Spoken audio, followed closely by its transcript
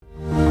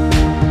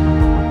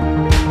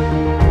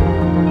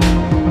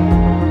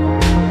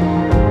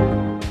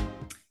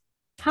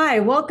Hi,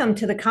 welcome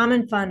to the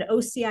Common Fund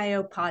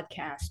OCIO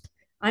podcast.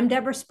 I'm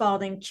Deborah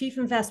Spalding, Chief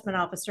Investment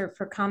Officer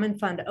for Common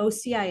Fund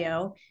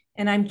OCIO,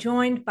 and I'm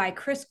joined by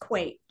Chris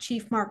Quate,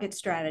 Chief Market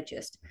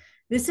Strategist.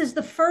 This is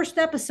the first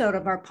episode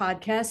of our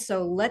podcast,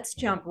 so let's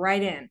jump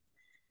right in.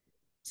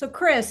 So,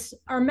 Chris,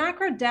 our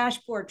macro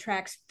dashboard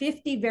tracks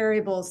 50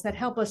 variables that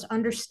help us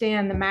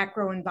understand the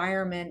macro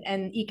environment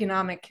and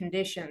economic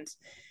conditions.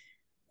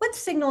 What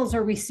signals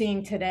are we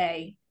seeing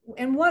today?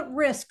 And what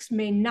risks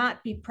may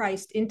not be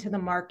priced into the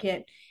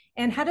market?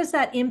 And how does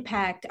that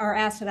impact our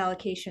asset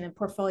allocation and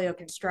portfolio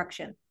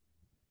construction?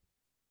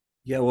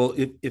 Yeah, well,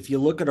 if you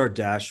look at our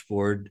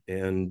dashboard,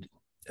 and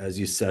as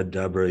you said,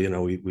 Deborah,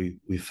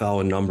 we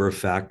follow a number of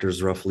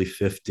factors, roughly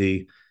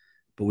 50,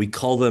 but we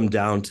cull them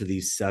down to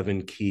these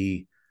seven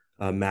key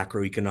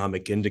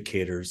macroeconomic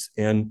indicators.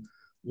 And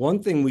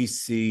one thing we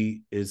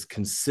see is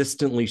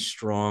consistently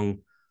strong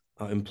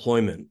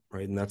employment,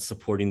 right? And that's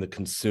supporting the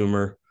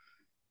consumer.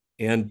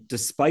 And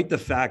despite the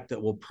fact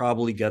that we'll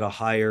probably get a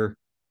higher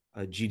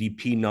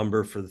GDP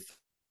number for the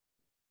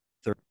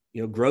third,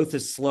 growth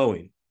is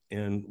slowing.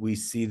 And we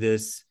see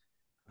this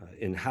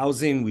in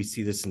housing, we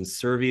see this in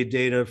survey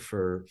data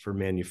for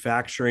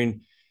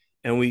manufacturing,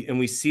 and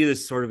we see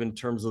this sort of in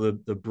terms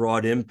of the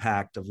broad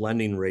impact of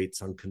lending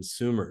rates on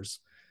consumers.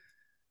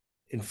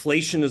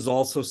 Inflation is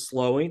also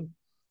slowing.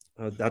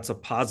 That's a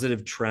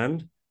positive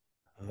trend.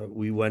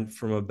 We went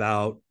from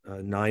about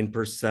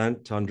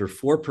 9% to under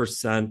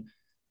 4%,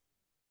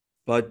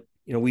 but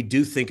we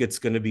do think it's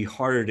going to be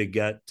harder to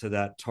get to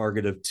that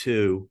target of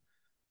 2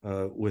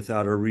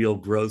 without a real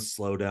growth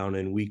slowdown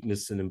and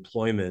weakness in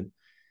employment.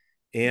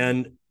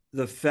 And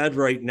the Fed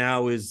right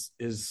now is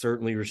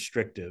certainly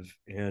restrictive,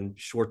 and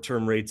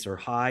short-term rates are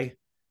high.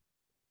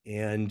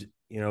 And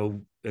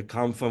at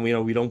Common Fund,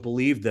 we don't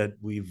believe that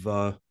we've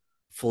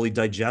fully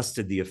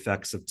digested the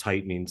effects of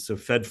tightening. So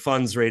Fed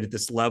funds rate at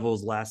this level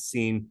is last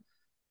seen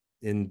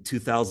in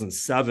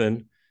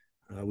 2007.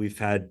 We've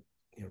had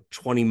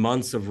 20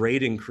 months of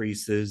rate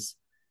increases,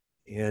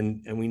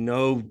 and we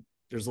know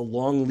there's a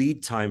long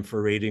lead time for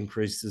rate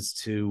increases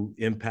to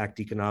impact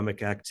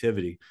economic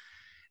activity.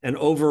 And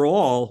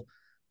overall,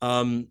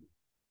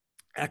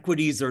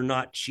 equities are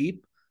not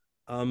cheap,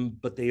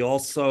 but they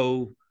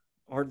also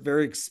aren't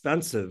very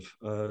expensive,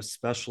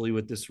 especially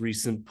with this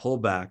recent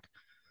pullback.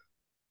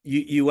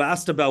 You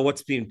asked about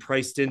what's being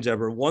priced in,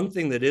 Deborah. One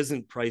thing that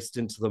isn't priced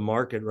into the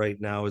market right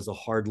now is a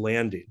hard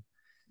landing,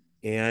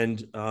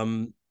 and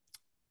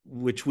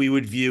which we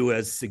would view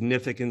as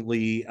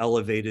significantly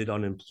elevated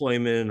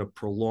unemployment and a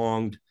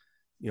prolonged,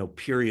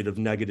 period of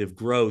negative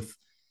growth.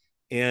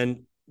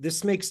 And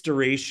this makes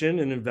duration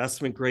and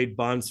investment grade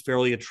bonds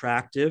fairly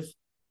attractive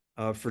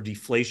for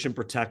deflation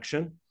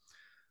protection.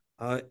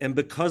 And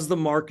because the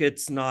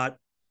market's not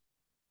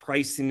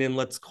pricing in,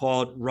 let's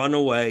call it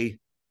runaway,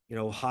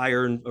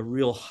 a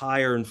real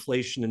higher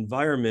inflation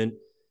environment,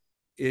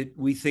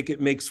 we think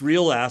it makes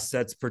real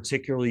assets,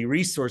 particularly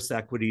resource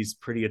equities,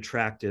 pretty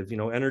attractive.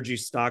 Energy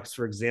stocks,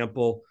 for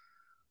example,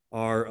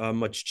 are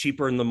much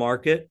cheaper in the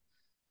market.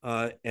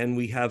 And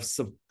we have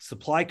some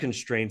supply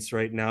constraints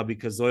right now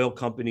because oil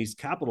companies'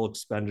 capital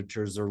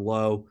expenditures are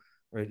low,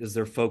 right, as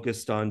they're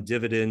focused on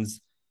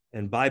dividends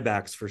and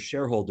buybacks for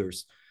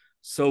shareholders.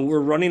 So we're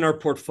running our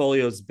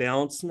portfolios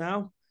balanced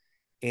now,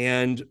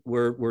 and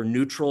we're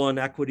neutral on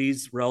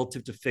equities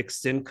relative to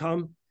fixed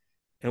income,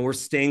 and we're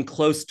staying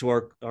close to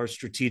our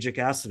strategic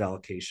asset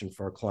allocation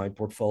for our client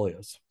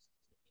portfolios.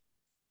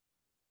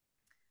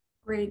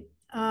 Great.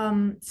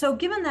 So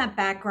given that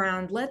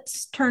background,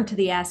 let's turn to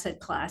the asset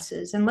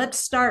classes, and let's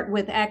start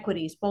with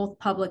equities, both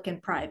public and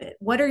private.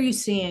 What are you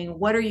seeing?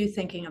 What are you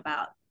thinking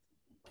about?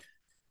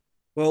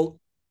 Well,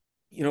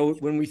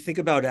 when we think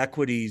about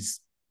equities,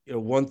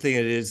 one thing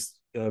that is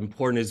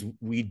important is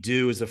we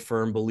do as a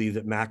firm believe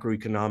that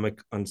macroeconomic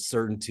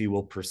uncertainty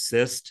will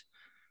persist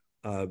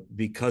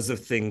because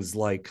of things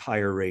like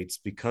higher rates,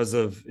 because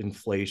of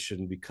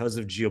inflation, because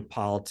of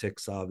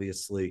geopolitics,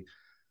 obviously.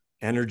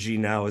 Energy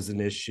now is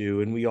an issue,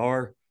 and we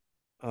are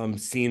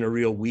seeing a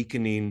real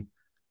weakening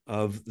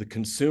of the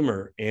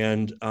consumer.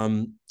 And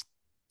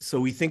so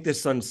we think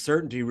this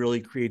uncertainty really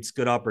creates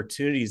good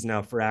opportunities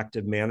now for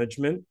active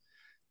management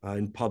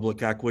in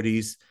public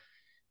equities.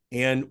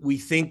 And we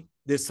think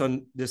this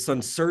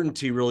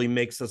uncertainty really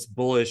makes us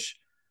bullish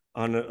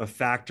on a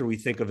factor we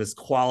think of as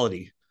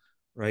quality,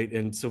 right?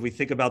 And so if we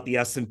think about the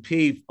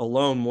S&P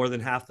alone, more than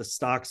half the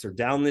stocks are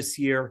down this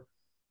year.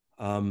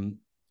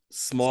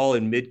 Small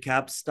and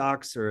mid-cap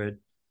stocks are at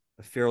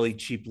fairly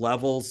cheap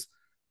levels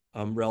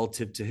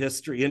relative to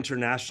history.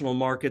 International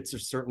markets are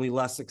certainly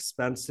less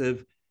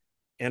expensive.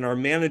 And our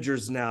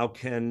managers now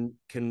can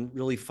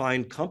really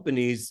find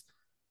companies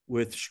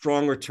with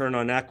strong return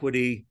on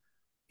equity,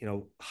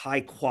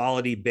 high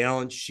quality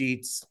balance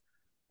sheets,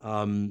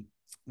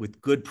 with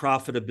good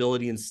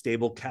profitability and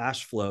stable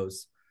cash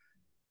flows.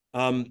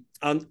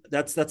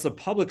 That's a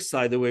public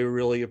side, the way we're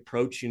really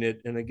approaching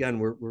it. And again,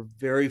 we're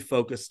very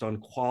focused on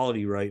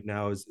quality right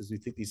now as we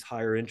think these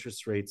higher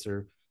interest rates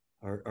are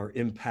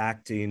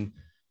impacting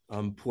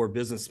poor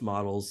business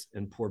models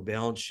and poor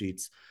balance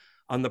sheets.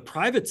 On the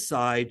private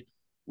side,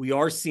 we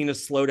are seeing a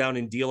slowdown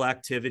in deal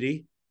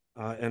activity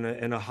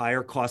and a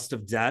higher cost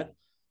of debt.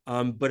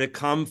 But at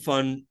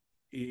Fund,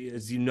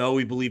 as you know,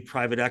 we believe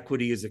private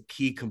equity is a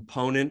key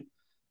component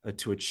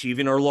to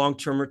achieving our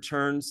long-term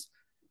returns.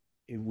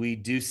 We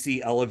do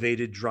see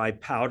elevated dry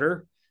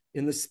powder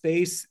in the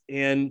space,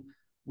 and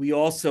we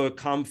also at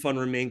Fund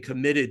remain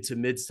committed to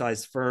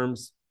mid-sized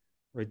firms,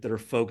 right, that are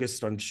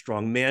focused on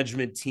strong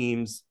management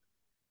teams,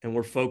 and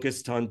we're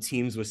focused on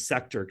teams with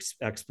sector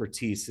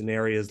expertise in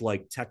areas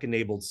like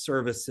tech-enabled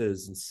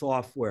services and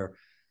software,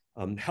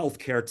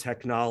 healthcare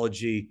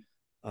technology,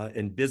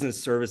 and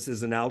business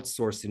services and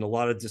outsourcing, a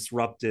lot of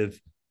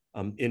disruptive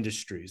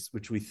industries,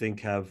 which we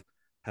think have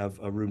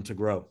a room to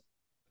grow.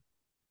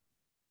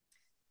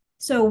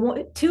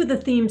 So two of the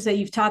themes that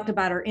you've talked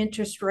about are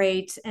interest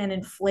rates and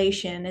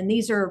inflation, and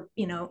these are,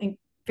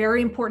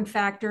 very important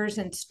factors,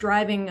 and it's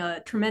driving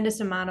a tremendous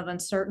amount of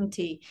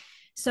uncertainty.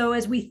 So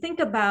as we think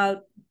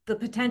about the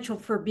potential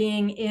for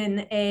being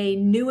in a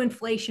new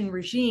inflation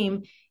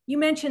regime, you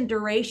mentioned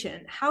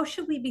duration. How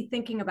should we be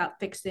thinking about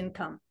fixed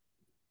income?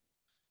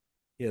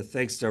 Yeah,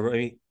 thanks, Deborah. I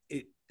mean,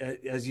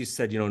 as you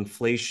said,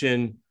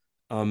 inflation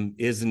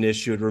is an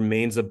issue. It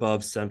remains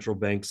above central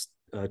banks'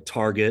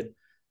 target,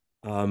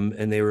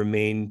 and they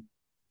remain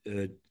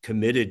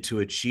committed to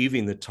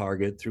achieving the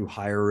target through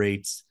higher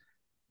rates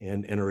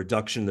and a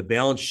reduction in the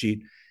balance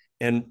sheet.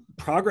 And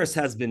progress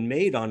has been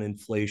made on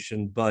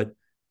inflation, but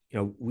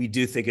we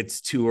do think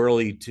it's too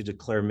early to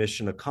declare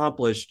mission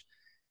accomplished.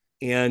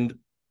 And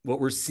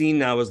what we're seeing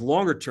now is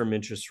longer term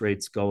interest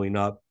rates going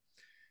up.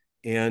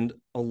 And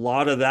a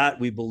lot of that,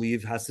 we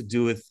believe, has to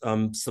do with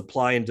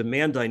supply and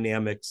demand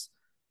dynamics,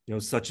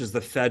 such as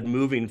the Fed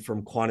moving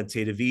from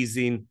quantitative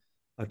easing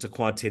to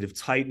quantitative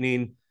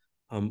tightening.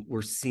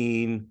 We're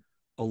seeing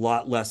a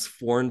lot less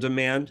foreign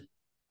demand,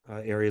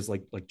 areas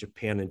like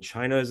Japan and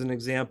China as an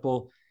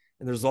example.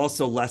 And there's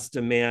also less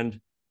demand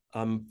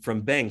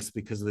from banks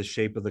because of the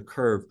shape of the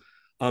curve.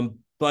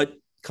 But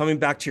coming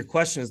back to your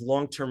question, as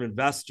long-term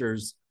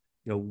investors,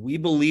 we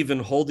believe in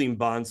holding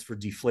bonds for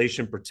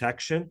deflation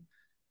protection.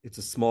 It's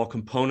a small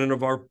component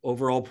of our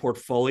overall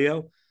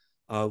portfolio.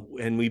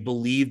 And we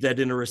believe that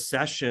in a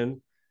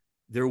recession,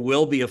 there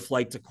will be a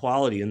flight to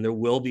quality and there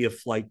will be a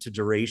flight to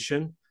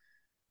duration.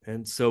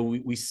 And so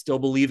we still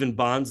believe in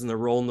bonds and their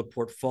role in the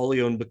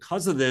portfolio. And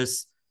because of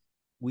this,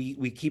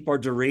 we keep our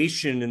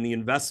duration in the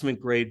investment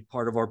grade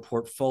part of our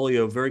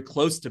portfolio very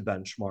close to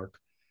benchmark.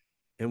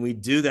 And we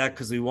do that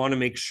because we want to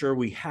make sure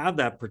we have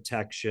that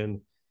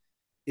protection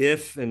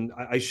if, and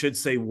I should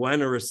say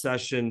when, a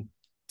recession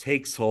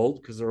takes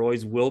hold, because there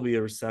always will be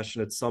a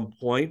recession at some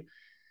point.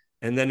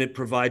 And then it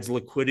provides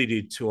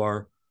liquidity to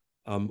our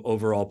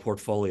overall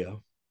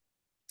portfolio.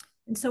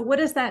 And so what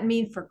does that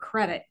mean for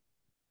credit?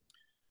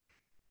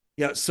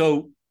 Yeah,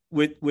 so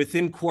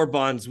within core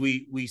bonds,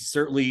 we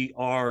certainly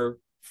are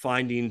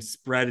finding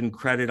spread and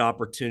credit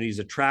opportunities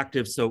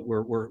attractive. So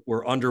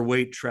we're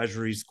underweight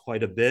treasuries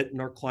quite a bit in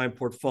our client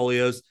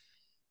portfolios,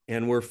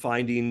 and we're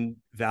finding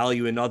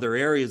value in other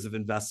areas of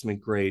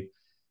investment grade,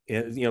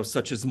 and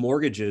such as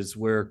mortgages,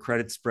 where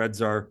credit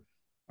spreads are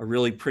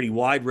really pretty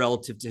wide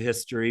relative to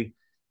history,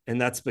 and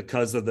that's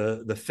because of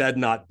the Fed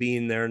not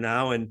being there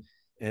now,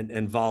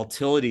 and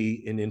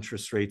volatility in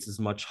interest rates is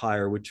much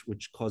higher,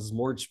 which causes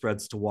mortgage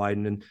spreads to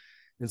widen.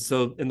 And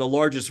so, the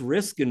largest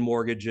risk in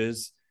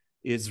mortgages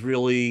is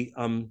really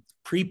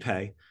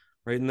prepay,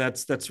 right? And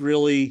that's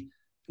really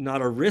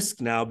not a risk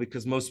now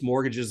because most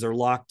mortgages are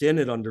locked in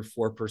at under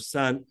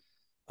 4%,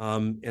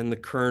 and the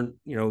current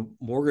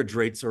mortgage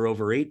rates are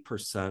over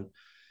 8%.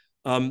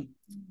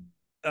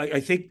 I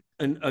think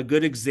a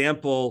good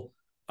example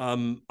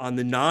on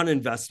the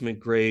non-investment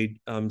grade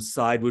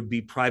side would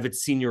be private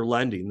senior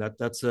lending.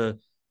 That's a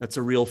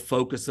real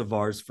focus of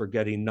ours for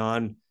getting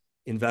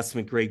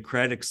non-investment grade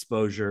credit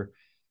exposure.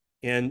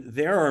 And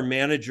there, our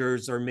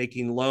managers are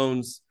making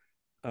loans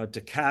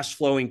to cash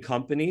flowing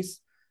companies.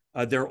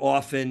 They're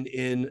often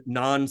in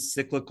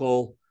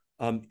non-cyclical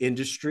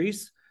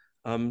industries.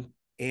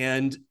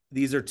 And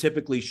these are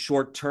typically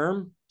short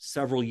term,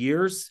 several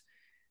years.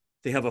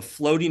 They have a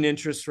floating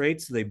interest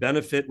rate, so they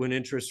benefit when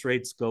interest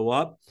rates go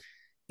up.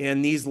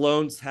 And these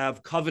loans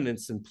have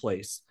covenants in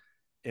place,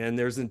 and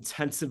there's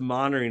intensive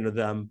monitoring of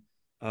them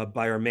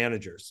by our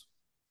managers.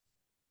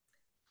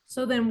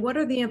 So then what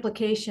are the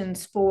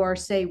implications for,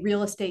 say,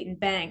 real estate and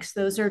banks?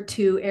 Those are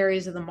two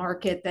areas of the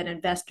market that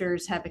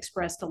investors have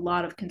expressed a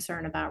lot of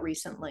concern about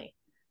recently.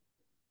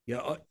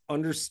 Yeah,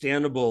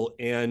 understandable.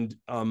 And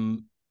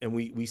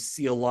we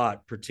see a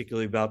lot,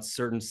 particularly about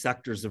certain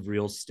sectors of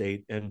real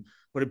estate.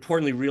 But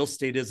importantly, real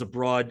estate is a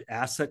broad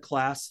asset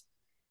class.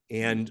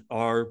 And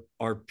our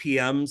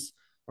PMs,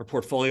 our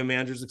portfolio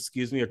managers,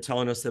 are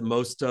telling us that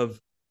most of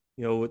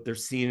what they're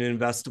seeing in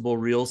investable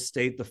real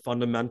estate, the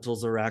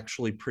fundamentals are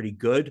actually pretty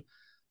good.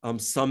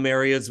 Some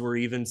areas we're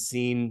even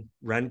seeing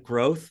rent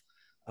growth,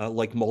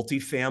 like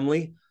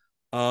multifamily.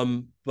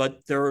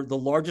 But the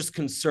largest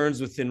concerns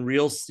within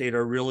real estate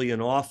are really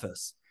in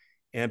office,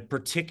 and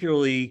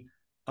particularly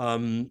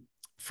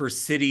for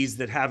cities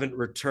that haven't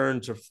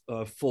returned to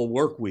full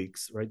work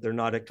weeks, right? They're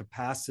not at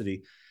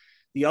capacity.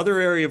 The other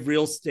area of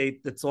real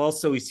estate that's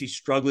also we see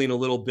struggling a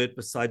little bit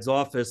besides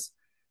office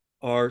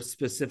are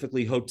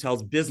specifically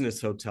hotels,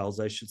 business hotels,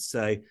 I should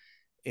say.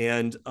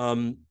 And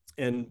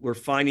we're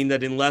finding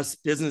that unless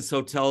business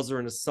hotels are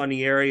in a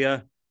sunny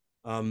area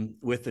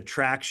with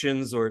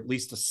attractions or at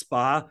least a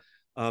spa,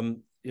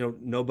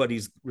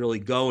 nobody's really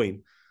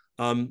going.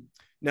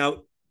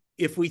 Now,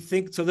 if we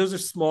think, so those are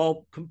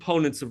small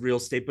components of real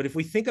estate, but if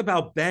we think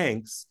about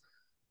banks,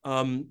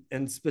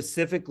 and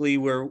specifically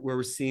where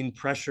we're seeing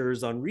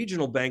pressures on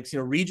regional banks,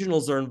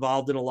 regionals are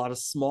involved in a lot of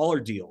smaller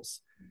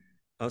deals,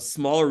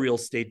 smaller real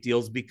estate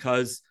deals,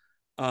 because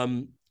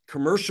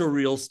commercial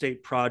real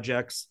estate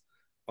projects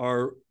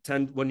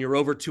when you're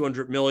over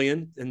 200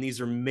 million, and these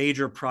are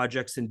major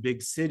projects in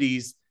big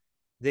cities,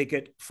 they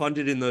get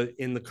funded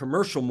in the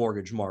commercial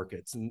mortgage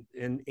markets,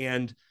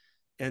 and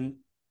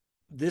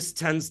this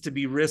tends to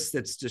be risk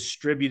that's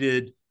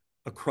distributed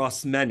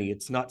across many.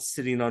 It's not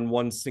sitting on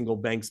one single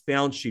bank's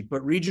balance sheet,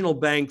 but regional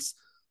banks,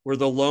 where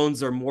the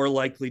loans are more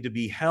likely to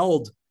be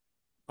held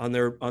on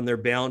their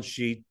balance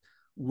sheet,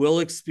 will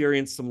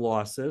experience some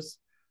losses.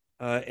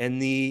 And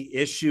the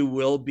issue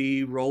will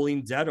be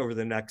rolling debt over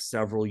the next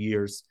several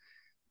years.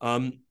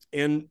 And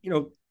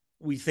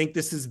we think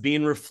this is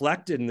being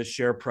reflected in the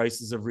share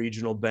prices of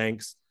regional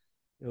banks,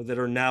 that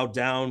are now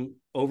down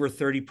over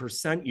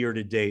 30% year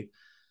to date.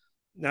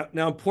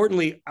 Now,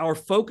 importantly, our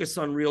focus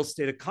on real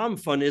estate at Common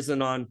Fund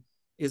isn't on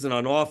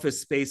office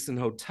space and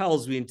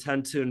hotels. We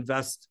intend to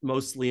invest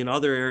mostly in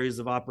other areas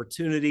of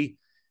opportunity.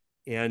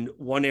 And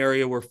one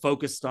area we're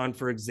focused on,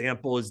 for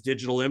example, is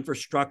digital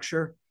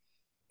infrastructure.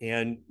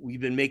 And we've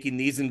been making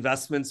these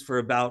investments for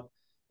about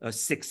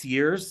 6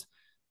 years.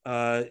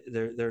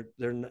 They're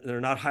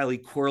not highly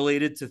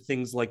correlated to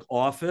things like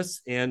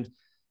office, and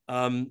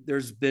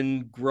there's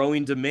been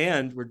growing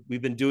demand.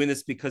 We've been doing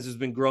this because there's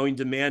been growing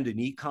demand in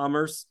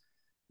e-commerce.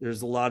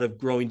 There's a lot of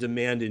growing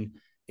demand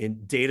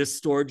in data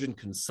storage and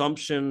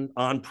consumption,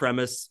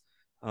 on-premise,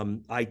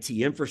 IT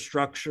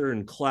infrastructure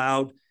and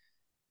cloud,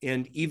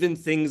 and even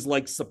things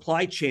like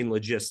supply chain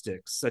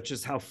logistics, such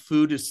as how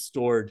food is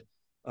stored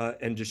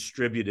and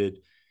distributed.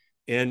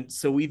 And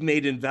so we've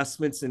made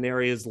investments in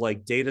areas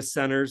like data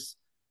centers,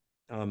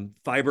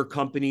 fiber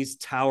companies,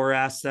 tower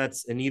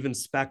assets, and even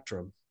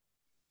spectrum.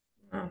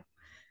 Oh.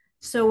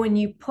 So when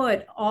you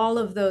put all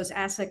of those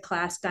asset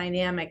class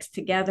dynamics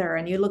together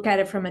and you look at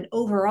it from an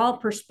overall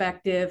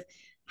perspective,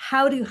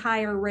 how do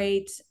higher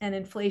rates and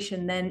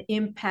inflation then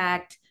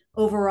impact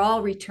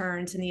overall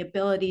returns and the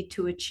ability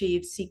to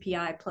achieve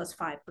CPI plus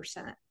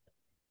 5%?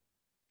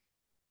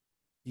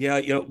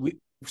 Yeah,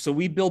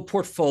 we build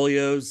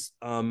portfolios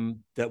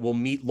that will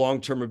meet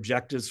long-term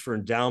objectives for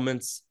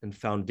endowments and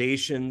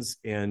foundations,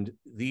 and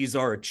these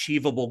are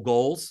achievable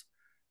goals,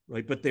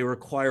 right? But they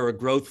require a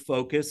growth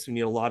focus. We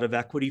need a lot of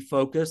equity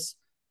focus,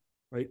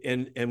 right?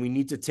 And we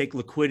need to take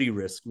liquidity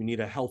risk. We need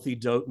a healthy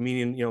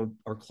meaning,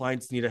 our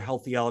clients need a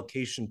healthy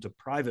allocation to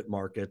private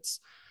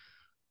markets.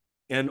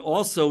 And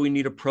also we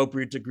need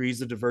appropriate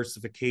degrees of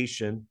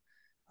diversification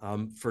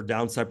for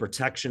downside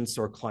protection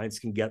so our clients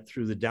can get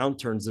through the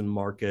downturns in the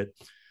market.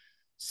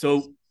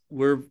 So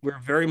we're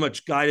very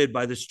much guided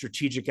by the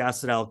strategic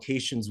asset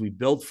allocations we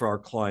build for our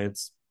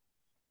clients.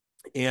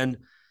 And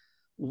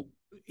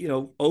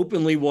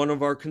openly, one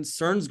of our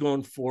concerns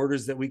going forward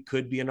is that we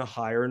could be in a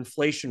higher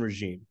inflation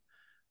regime,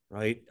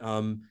 right?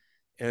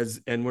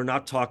 And we're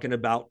not talking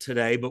about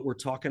today, but we're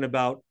talking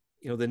about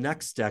the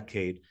next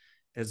decade,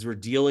 as we're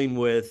dealing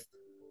with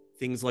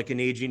things like an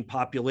aging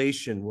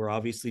population. We're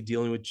obviously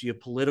dealing with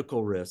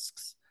geopolitical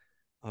risks,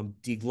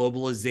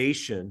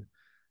 deglobalization,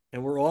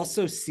 and we're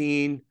also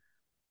seeing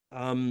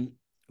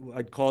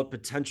I'd call it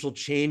potential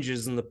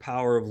changes in the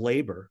power of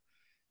labor.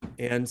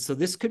 And so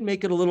this could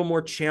make it a little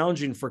more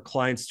challenging for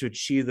clients to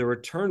achieve their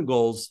return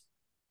goals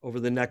over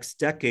the next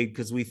decade,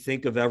 because we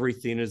think of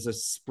everything as a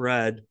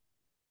spread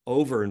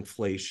over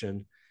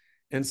inflation.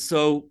 And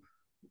so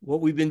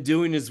what we've been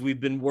doing is we've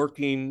been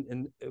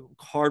working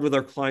hard with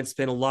our clients,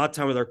 spend a lot of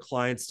time with our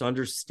clients to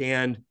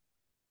understand,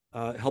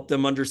 help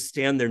them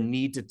understand their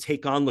need to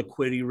take on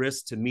liquidity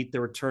risk to meet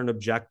their return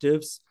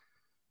objectives.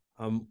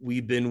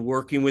 We've been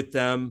working with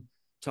them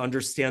to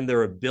understand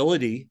their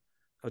ability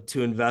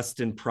to invest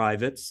in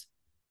privates,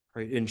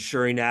 right?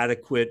 Ensuring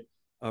adequate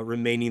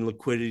remaining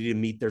liquidity to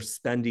meet their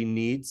spending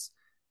needs,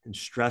 and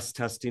stress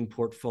testing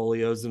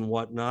portfolios and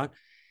whatnot.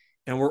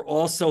 And we're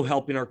also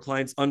helping our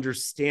clients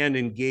understand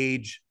and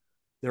gauge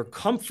their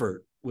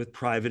comfort with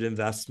private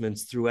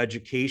investments through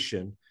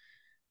education.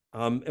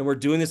 And we're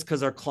doing this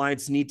because our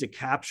clients need to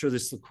capture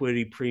this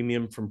liquidity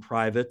premium from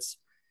privates.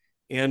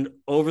 And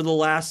over the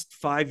last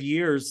 5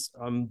 years,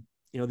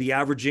 the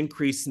average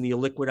increase in the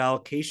illiquid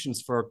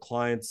allocations for our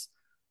clients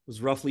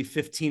was roughly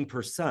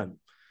 15%.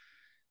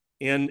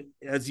 And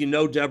as you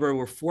know, Deborah,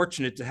 we're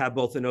fortunate to have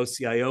both an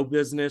OCIO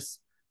business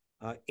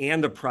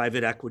and a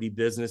private equity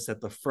business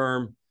at the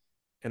firm.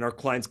 And our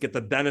clients get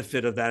the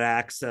benefit of that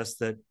access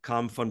that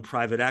Common Fund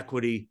Private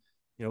Equity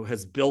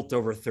has built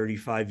over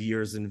 35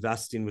 years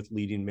investing with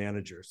leading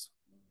managers.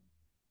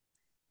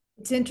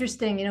 It's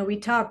interesting, we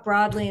talk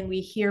broadly and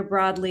we hear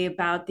broadly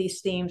about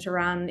these themes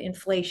around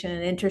inflation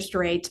and interest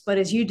rates, but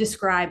as you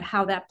describe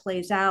how that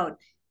plays out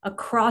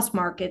across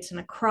markets and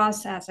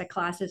across asset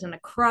classes and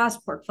across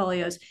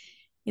portfolios,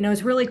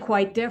 is really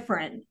quite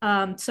different.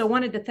 So I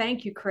wanted to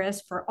thank you,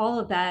 Chris, for all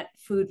of that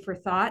food for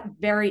thought.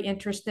 Very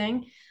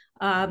interesting,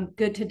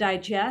 good to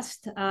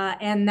digest.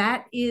 And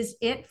that is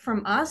it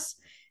from us.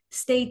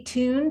 Stay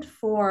tuned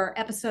for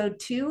episode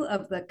 2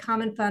 of the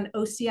Common Fund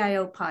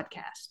OCIO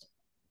podcast.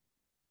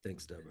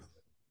 Thanks, Deborah.